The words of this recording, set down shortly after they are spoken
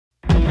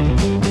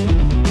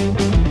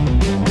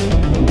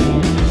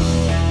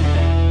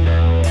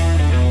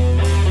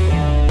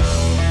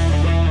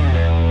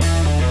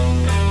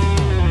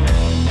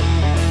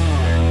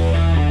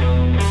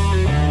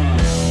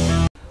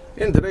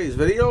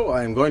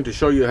I am going to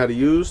show you how to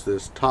use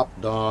this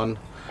Topdon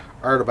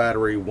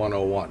ArtiBattery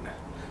 101.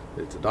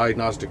 It's a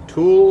diagnostic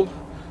tool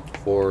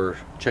for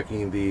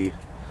checking the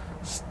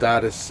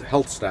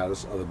health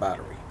status of the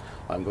battery.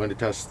 I'm going to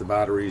test the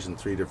batteries in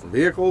 3 different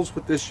vehicles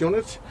with this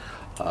unit.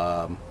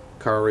 Car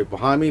right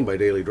behind me, my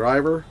daily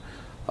driver,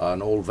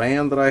 an old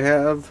van that I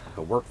have,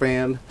 a work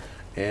van,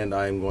 and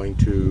I'm going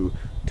to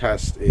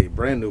test a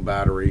brand new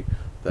battery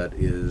that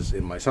is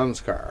in my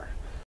son's car.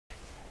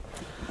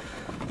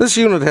 This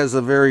unit has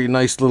a very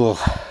nice little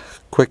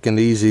quick and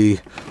easy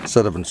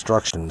set of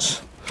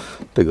instructions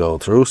to go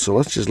through, so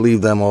let's just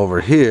leave them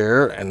over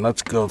here and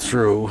let's go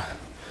through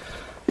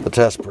the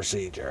test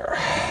procedure.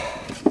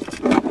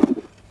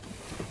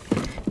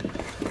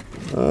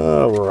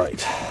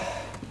 Alright,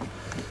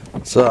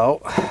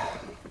 so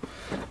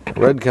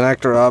red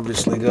connector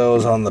obviously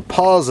goes on the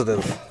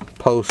positive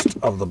post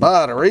of the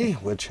battery,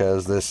 which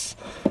has this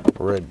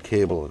red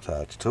cable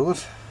attached to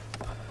it.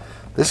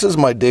 This is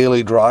my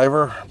daily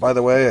driver, by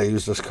the way. I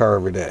use this car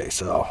every day,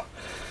 so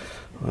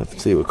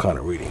let's see what kind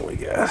of reading we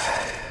get.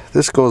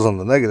 This goes on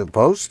the negative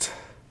post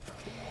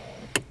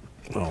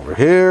over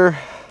here.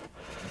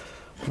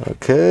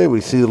 Okay, we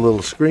see the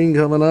little screen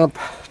coming up.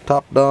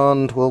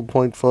 Topdon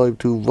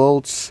 12.52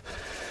 volts.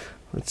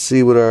 Let's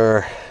see what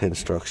our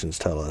instructions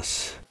tell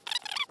us.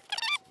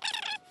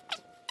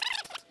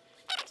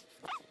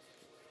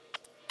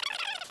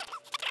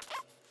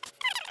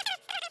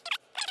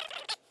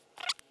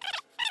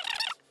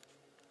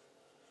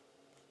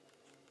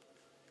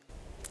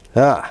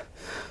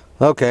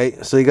 Okay,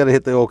 so you got to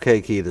hit the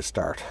OK key to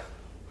start.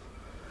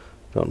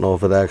 Don't know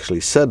if it actually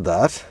said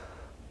that,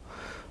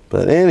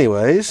 but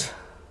anyways,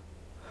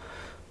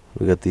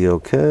 we got the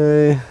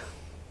OK.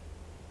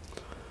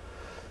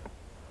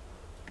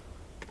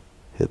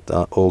 Hit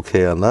the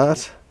OK on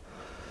that.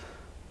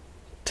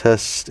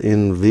 Test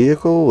in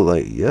vehicle,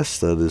 like yes,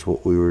 that is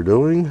what we were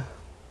doing.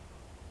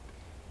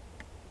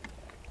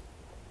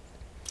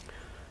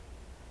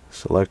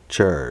 Select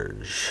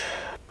charge.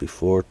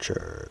 Before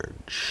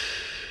charge.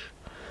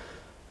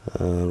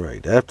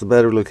 Alright, after the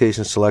battery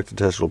location selected,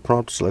 test will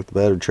prompt to select the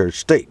battery charge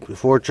state,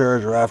 before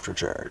charge or after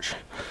charge.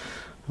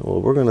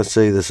 Well, we're going to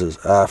say this is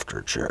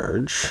after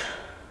charge.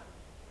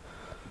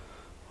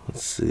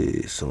 Let's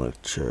see,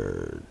 select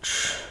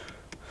charge.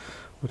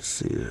 Let's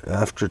see,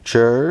 after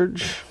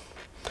charge.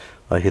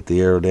 I hit the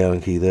arrow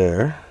down key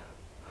there.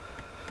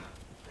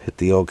 Hit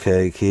the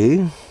OK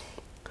key.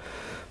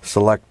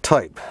 Select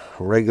type,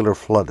 regular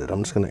flooded.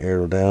 I'm just going to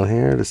arrow down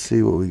here to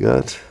see what we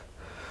got.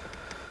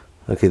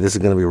 Okay, this is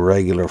going to be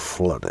regular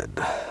flooded.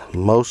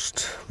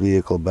 Most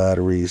vehicle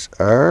batteries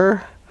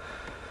are.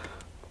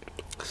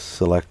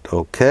 Select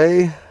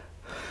OK.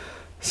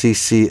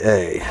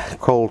 CCA,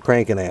 cold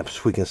cranking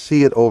amps. We can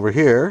see it over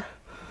here.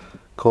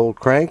 Cold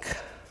crank,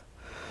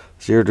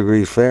 0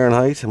 degrees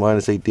Fahrenheit,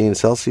 minus 18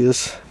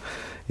 Celsius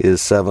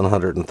is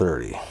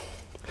 730.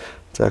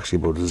 It's actually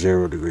about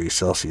 0 degrees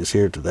Celsius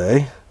here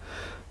today.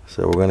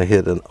 So we're going to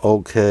hit an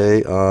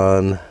OK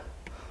on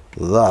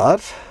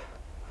that.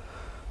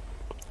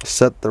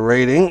 Set the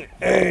rating,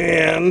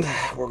 and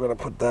we're going to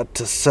put that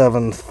to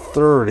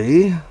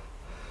 730.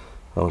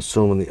 I'm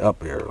assuming the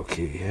up arrow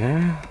key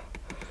here.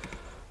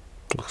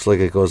 Looks like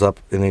it goes up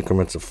in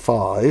increments of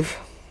 5.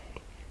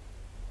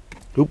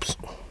 Oops.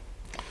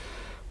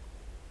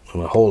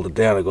 When I hold it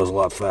down, it goes a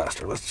lot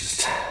faster. Let's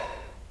just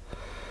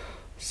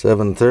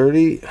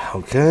 730.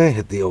 Okay,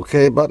 hit the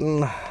OK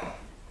button.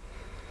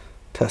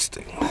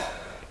 Testing.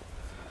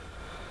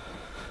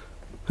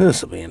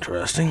 This will be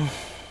interesting.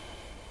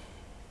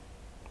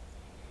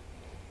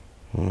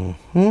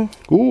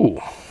 Ooh.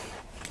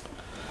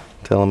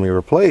 Telling me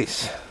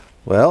replace.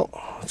 Well,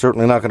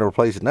 certainly not going to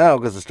replace it now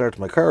because it starts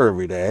my car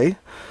every day.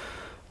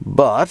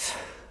 But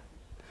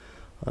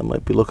I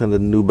might be looking at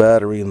a new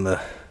battery in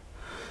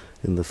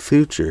the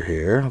future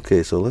here.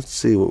 Okay, so let's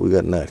see what we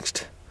got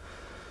next.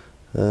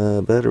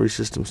 Battery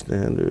system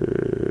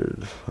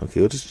standard.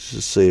 Okay, let's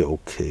just say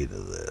OK to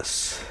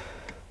this.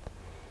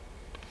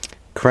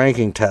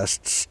 Cranking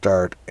test,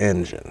 start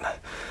engine.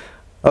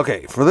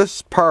 Okay, for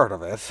this part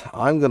of it,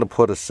 I'm going to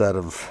put a set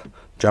of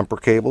jumper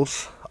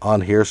cables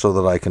on here so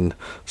that I can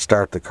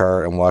start the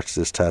car and watch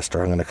this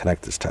tester. I'm going to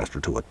connect this tester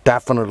to it.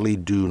 Definitely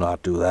do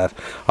not do that.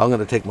 I'm going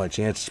to take my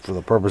chances for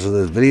the purpose of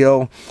this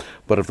video,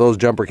 but if those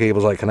jumper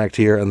cables I connect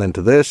here and then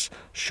to this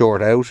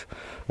short out,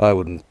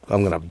 I'm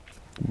going to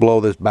blow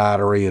this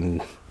battery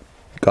and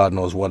God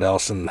knows what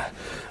else, and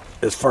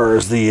as far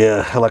as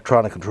the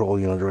electronic control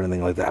unit or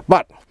anything like that.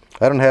 But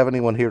I don't have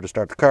anyone here to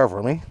start the car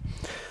for me.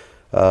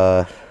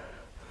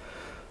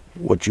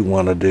 What you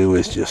want to do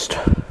is just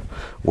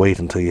wait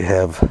until you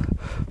have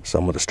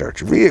someone to start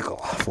your vehicle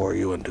for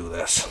you and do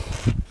this.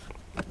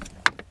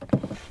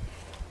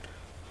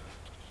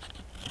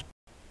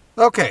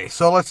 Okay,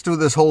 so let's do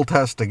this whole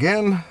test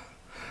again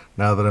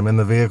now that I'm in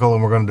the vehicle,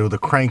 and we're going to do the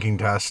cranking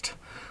test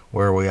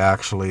where we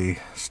actually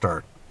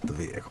start the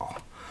vehicle.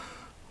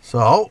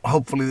 So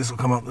hopefully this will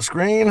come up on the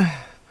screen.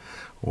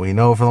 We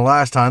know from the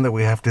last time that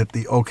we have to hit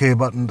the OK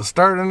button to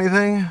start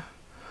anything.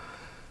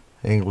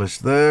 English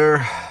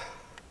there.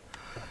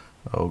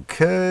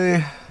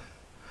 Okay.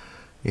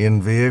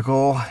 In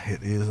vehicle,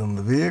 it is in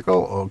the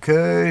vehicle.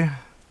 Okay.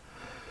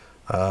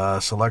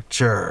 Select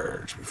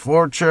charge.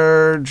 Before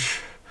charge,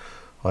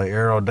 I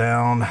arrow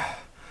down.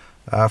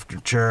 After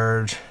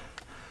charge,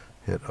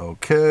 hit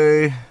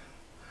OK.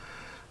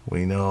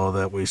 We know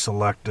that we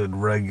selected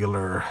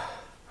regular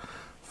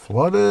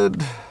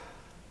flooded.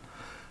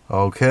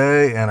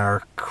 Okay, and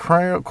our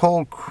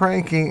cold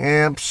cranking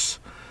amps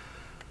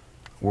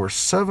were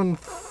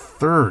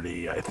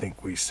 730, I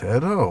think we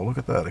said. Oh, look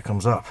at that, it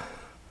comes up.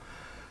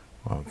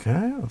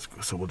 Okay, let's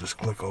go. So we'll just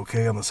click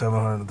OK on the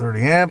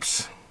 730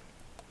 amps.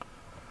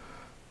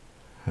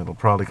 It'll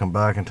probably come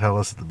back and tell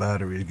us that the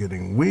battery is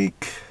getting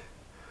weak.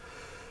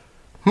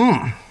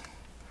 I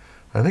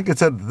think it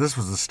said that this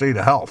was the state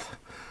of health.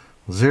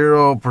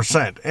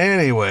 0%.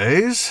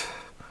 Anyways,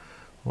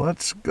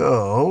 let's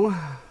go.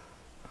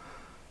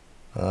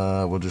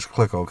 We'll just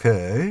click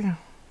OK.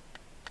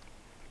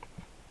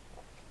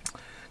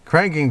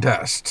 Cranking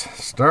test.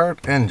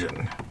 Start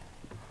engine.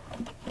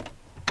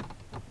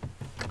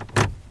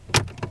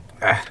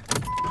 We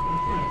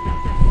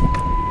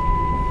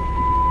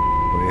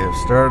have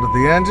started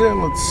the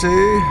engine. Let's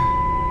see.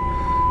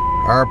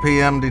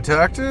 RPM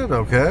detected.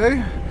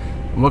 Okay.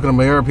 I'm looking at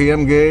my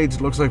RPM gauge.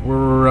 Looks like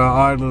we're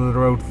idling at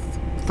about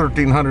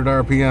 1300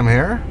 RPM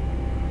here.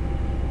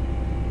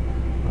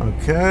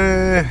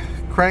 Okay.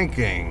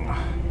 Cranking.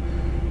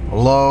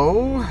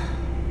 Low.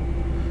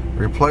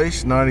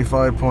 Replace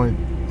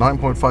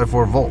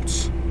 9.54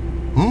 volts.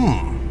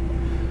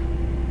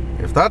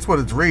 If that's what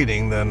it's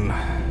reading, then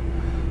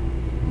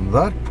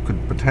that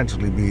could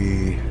potentially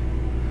be...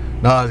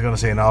 No, I was going to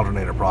say an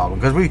alternator problem,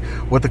 because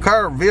with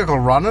the vehicle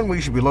running,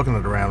 we should be looking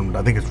at around,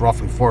 I think it's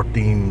roughly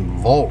 14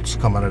 volts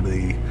coming out of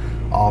the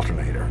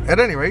alternator. At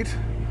any rate,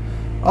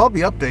 I'll be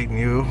updating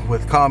you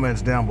with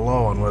comments down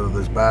below on whether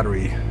this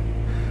battery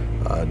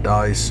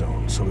dies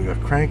soon. So we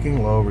got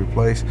cranking, low,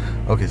 replace.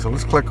 Okay, so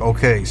let's click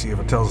OK, see if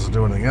it tells us to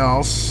do anything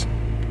else.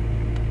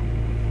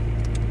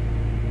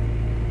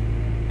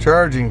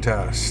 Charging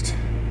test.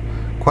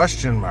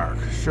 Question mark.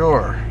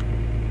 Sure.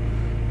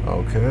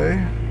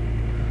 Okay.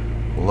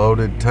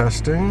 Loaded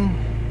testing.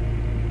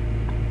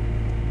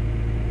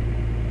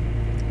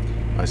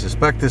 I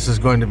suspect this is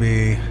going to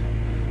be...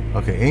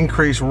 Okay,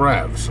 increase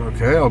revs.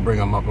 Okay, I'll bring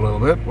them up a little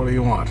bit. What do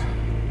you want?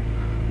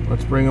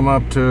 Let's bring them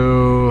up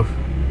to...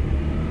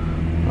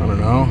 I don't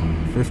know,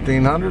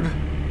 1500.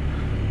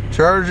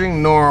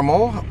 Charging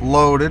normal,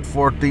 loaded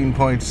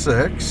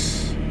 14.6.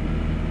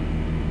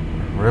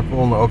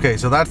 Ripple, okay,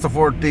 so that's the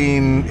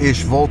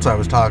 14-ish volts I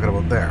was talking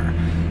about there.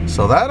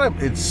 So that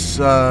it's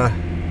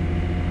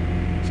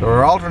so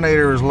our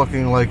alternator is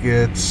looking like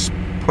it's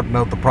putting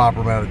out the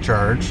proper amount of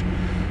charge.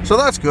 So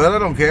that's good. I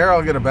don't care.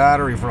 I'll get a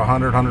battery for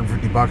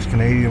 150 bucks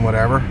Canadian,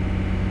 whatever.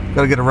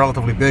 Got to get a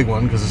relatively big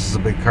one because this is a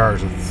big car.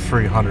 It's a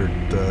 300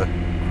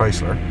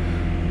 Chrysler.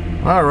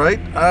 All right,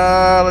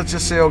 let's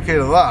just say okay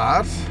to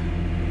that.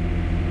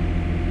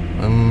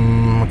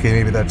 Okay,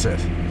 maybe that's it.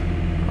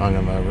 I'm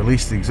gonna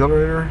release the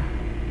accelerator.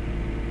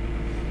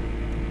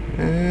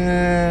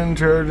 And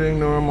charging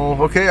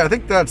normal. Okay, I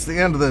think that's the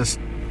end of this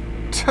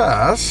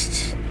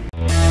test.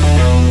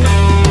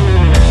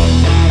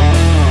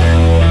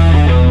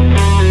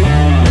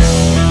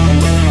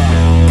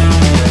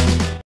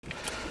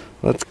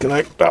 Let's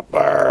connect up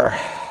our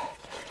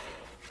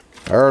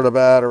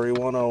ArtiBattery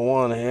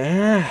 101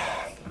 here.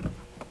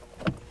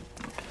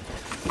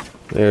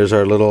 There's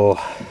our little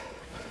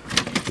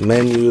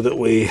menu that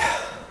we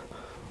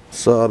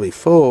saw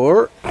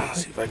before.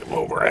 Let's see if I can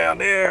move around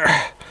here.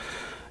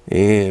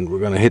 And we're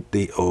going to hit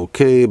the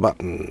OK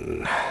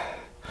button.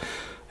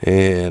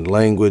 And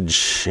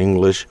language,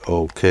 English,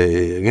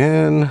 OK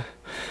again.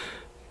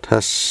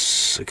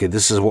 Tests. Okay,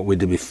 this is what we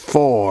did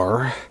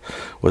before,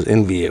 was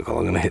in vehicle.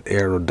 I'm going to hit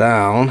arrow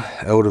down,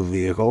 out of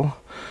vehicle.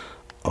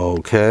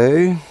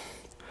 OK.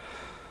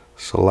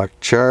 Select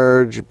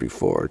charge,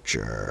 before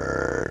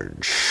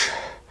charge.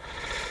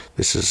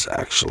 This is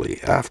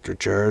actually after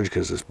charge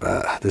because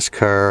this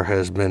car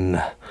has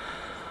been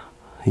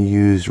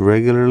used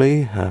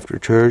regularly. After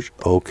charge,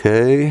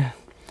 OK.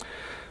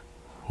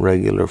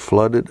 Regular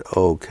flooded,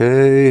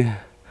 OK.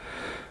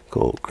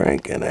 Cold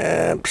cranking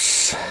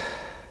amps,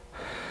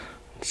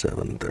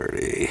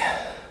 730.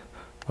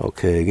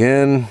 OK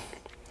again.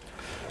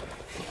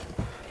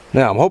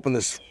 Now I'm hoping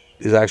this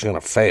is actually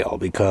going to fail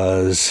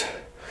because,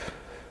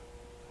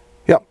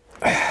 yep,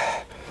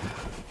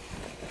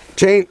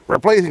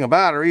 replacing a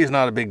battery is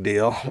not a big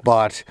deal,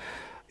 but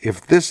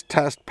if this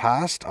test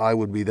passed, I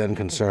would be then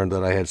concerned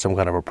that I had some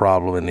kind of a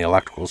problem in the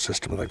electrical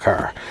system of the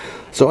car.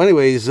 So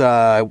anyways,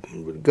 I'm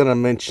going to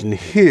mention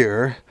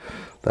here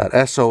that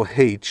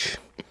SOH,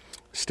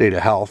 state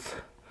of health,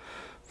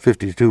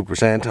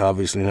 52%,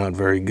 obviously not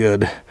very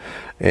good.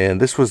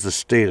 And this was the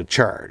state of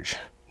charge,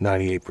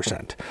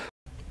 98%.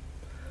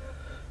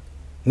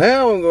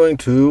 Now I'm going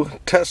to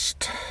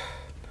test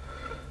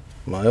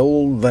my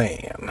old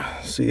van,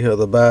 see how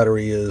the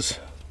battery is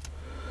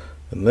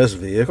in this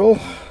vehicle.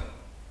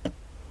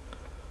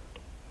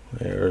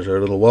 There's our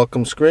little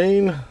welcome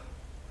screen.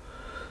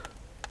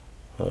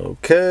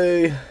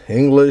 Okay.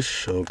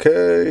 English,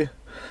 okay.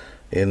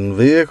 In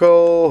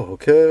vehicle,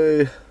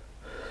 okay.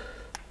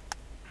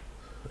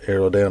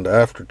 Arrow down to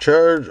after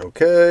charge,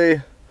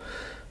 okay.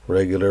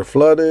 Regular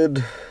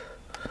flooded,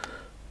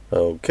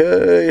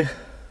 okay.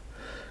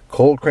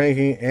 Cold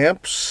cranking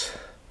amps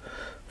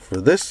for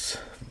this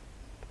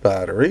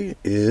battery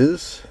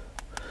is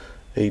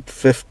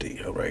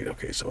 850. All right,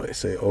 okay, so I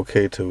say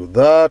okay to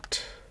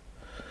that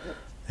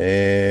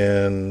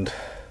and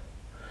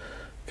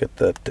get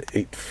that to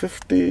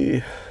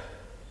 850.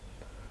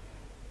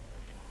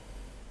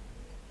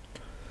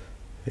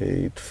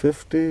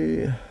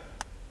 850.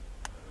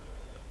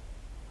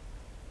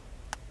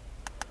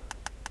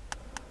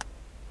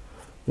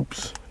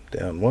 Oops,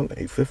 down one,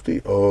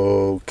 850.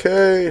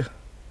 Okay.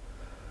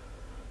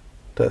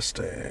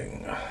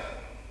 Testing.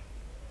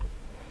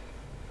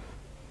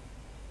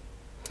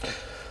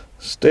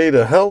 State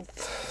of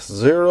health,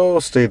 0.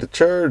 State of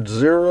charge,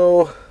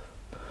 0.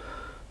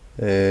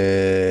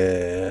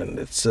 And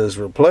it says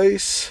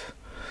replace.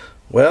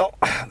 Well,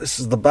 this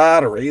is the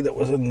battery that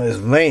was in this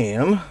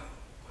van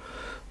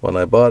when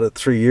I bought it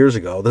 3 years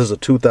ago. This is a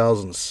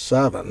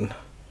 2007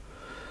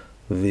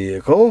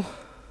 vehicle.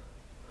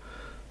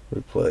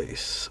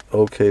 Replace.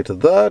 Okay to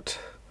that.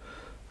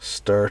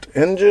 Start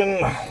engine.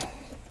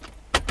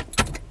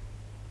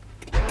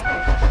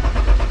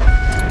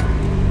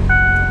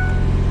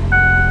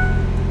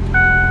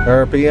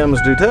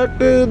 RPMs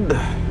detected.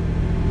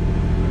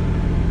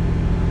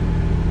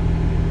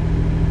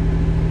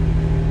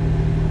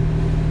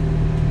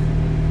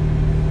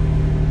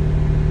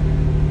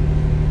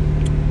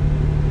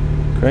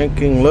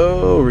 Cranking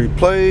low,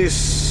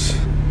 replace.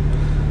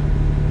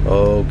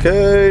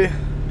 Okay.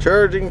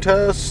 Charging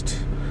test.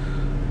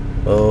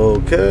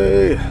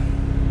 Okay.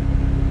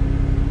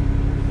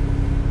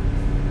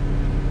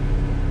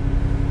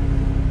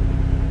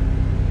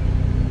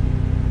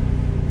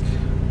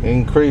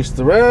 Increase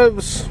the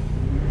revs.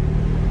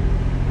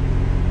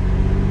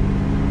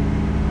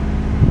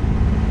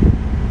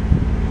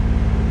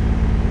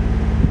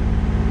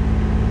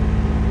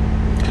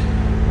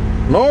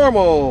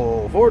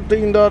 Normal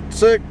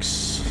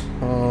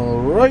 14.6.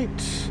 All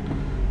right.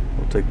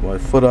 I'll take my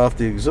foot off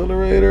the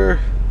accelerator.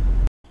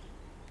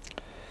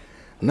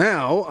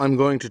 Now I'm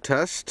going to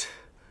test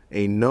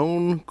a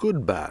known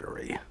good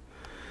battery.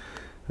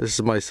 This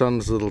is my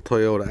son's little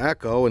Toyota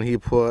Echo, and he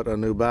put a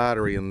new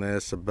battery in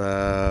this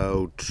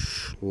about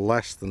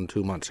less than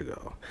 2 months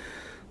ago.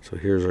 So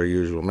here's our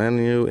usual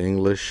menu.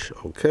 English,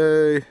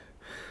 okay.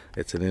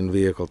 It's an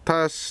in-vehicle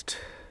test.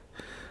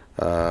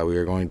 We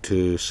are going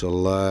to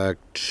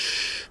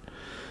select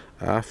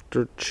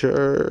after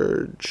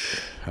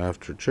charge,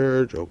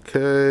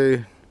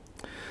 okay.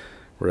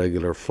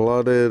 Regular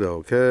flooded,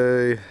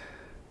 okay.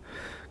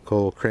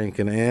 Cold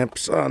cranking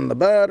amps on the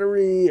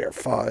battery are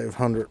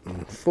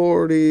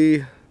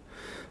 540.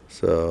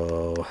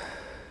 So,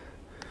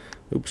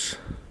 oops,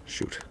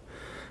 shoot.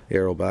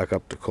 Arrow back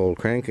up to cold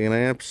cranking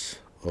amps,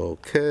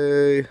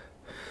 okay.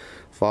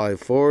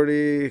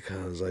 540,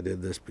 because I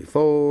did this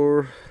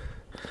before.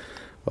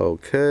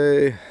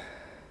 Okay.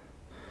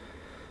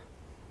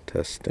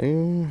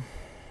 Testing.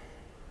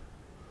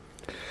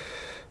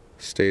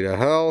 State of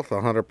health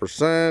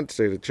 100%.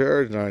 State of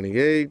charge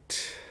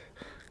 98.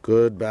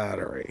 Good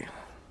battery.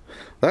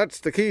 That's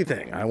the key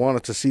thing. I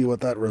wanted to see what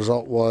that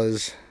result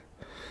was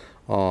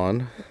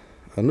on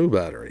a new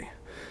battery.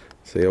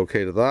 Say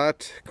okay to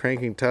that.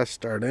 Cranking test,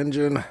 start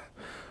engine.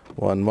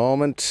 One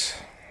moment.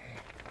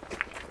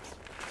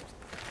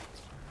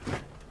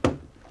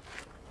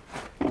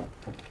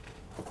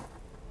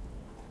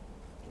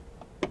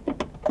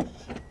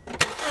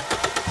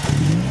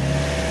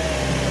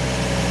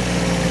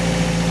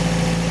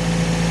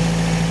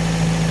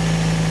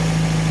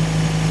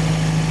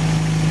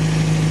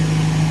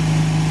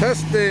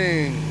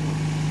 Testing.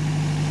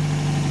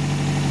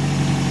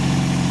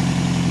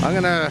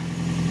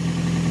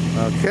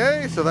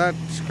 Okay, so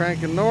that's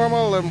cranking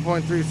normal,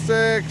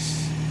 11.36.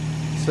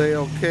 Say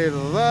okay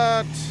to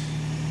that.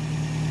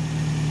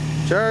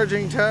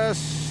 Charging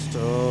test,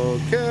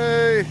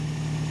 okay.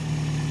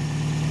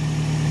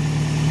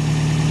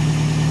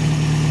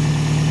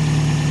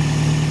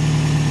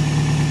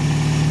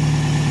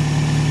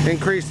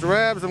 Increase the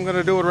revs, I'm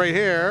gonna do it right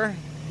here.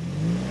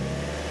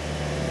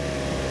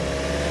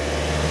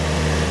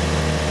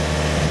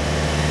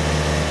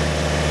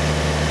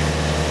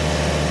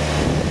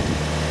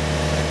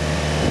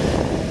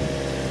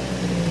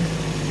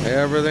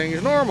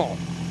 Everything's normal,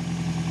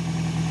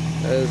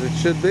 as it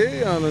should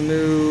be on a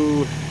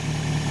new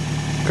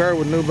car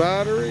with new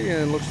battery,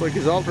 and looks like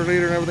his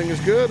alternator and everything is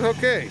good.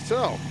 Okay,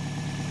 so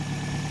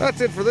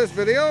that's it for this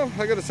video.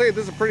 I gotta say,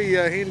 this is a pretty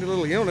handy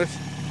little unit.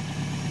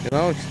 You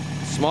know,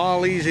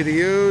 small, easy to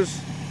use,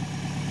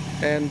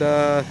 and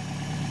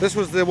this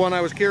was the one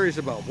I was curious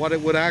about, what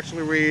it would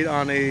actually read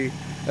on a,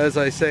 as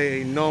I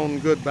say, a known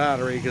good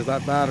battery, because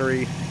that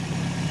battery,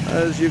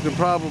 as you can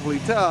probably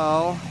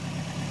tell,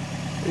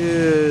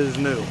 is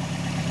new.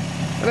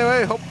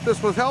 Anyway, hope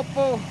this was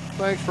helpful.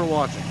 Thanks for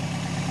watching.